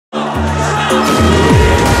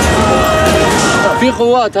في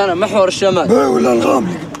قوات هنا محور الشمال ولا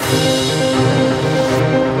الغاملي.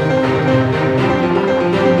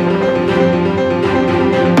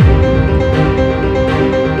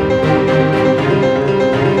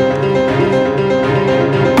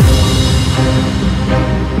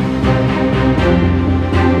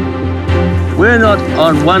 We're not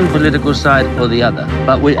on one political side or the other,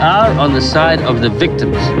 but we are on the side of the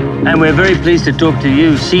victims. And we're very pleased to talk to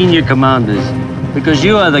you, senior commanders, because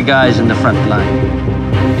you are the guys in the front line.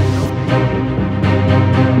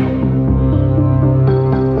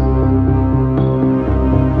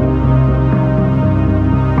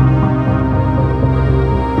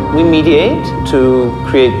 We mediate to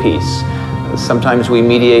create peace. Sometimes we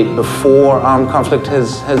mediate before armed conflict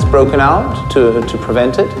has broken out to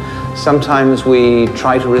prevent it. Sometimes we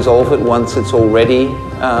try to resolve it once it's already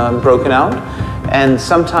broken out. And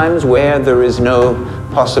sometimes where there is no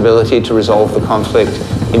possibility to resolve the conflict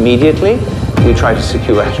immediately, we try to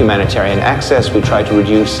secure humanitarian access. We try to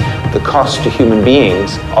reduce the cost to human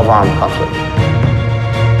beings of armed conflict.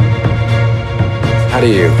 How do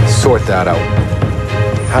you sort that out?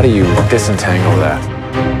 How do you disentangle that?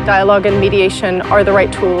 Dialogue and mediation are the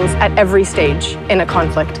right tools at every stage in a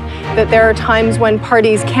conflict. That there are times when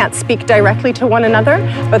parties can't speak directly to one another,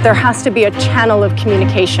 but there has to be a channel of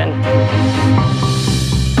communication.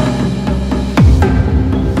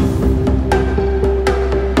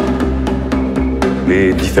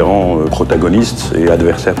 Les différents protagonistes et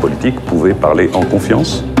adversaires politiques pouvaient parler en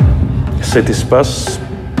confiance. Cet espace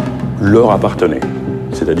leur appartenait,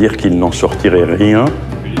 c'est-à-dire qu'ils n'en sortiraient rien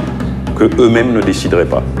que eux-mêmes ne décideraient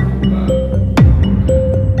pas.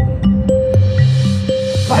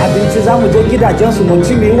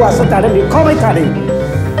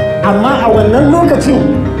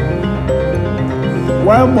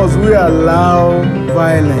 Why must we allow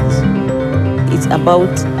violence? It's about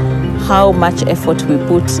how much effort we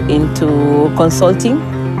put into consulting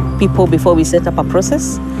people before we set up a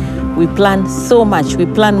process. We plan so much. We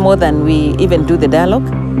plan more than we even do the dialogue.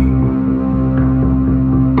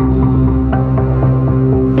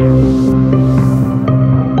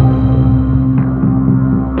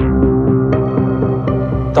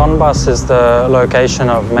 Donbass is the location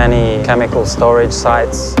of many chemical storage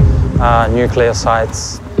sites, nuclear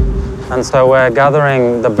sites. And so we're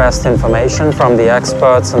gathering the best information from the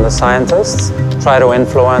experts and the scientists, try to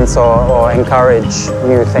influence or encourage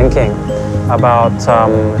new thinking about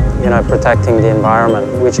protecting the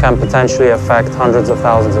environment, which can potentially affect hundreds of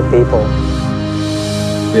thousands of people.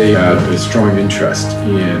 They have a strong interest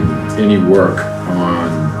in any work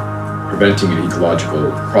on preventing an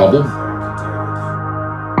ecological problem.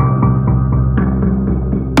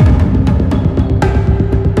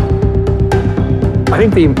 I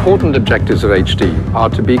think the important objectives of HD are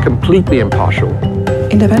to be completely impartial.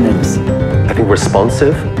 Independence. I think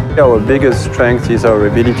responsive. Our biggest strength is our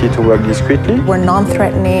ability to work discreetly. We're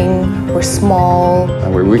non-threatening, we're small.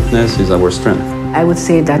 Our weakness is our strength. I would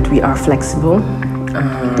say that we are flexible,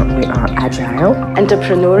 we are agile.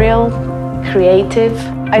 Entrepreneurial, creative.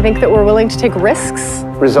 I think that we're willing to take risks.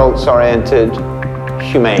 Results-oriented,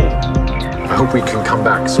 humane. I hope we can come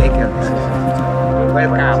back soon.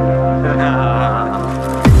 Welcome.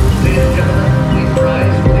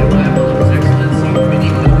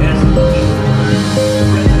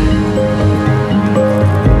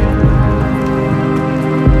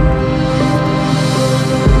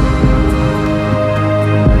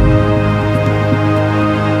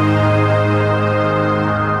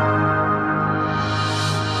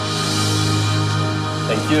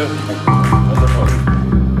 Thank you.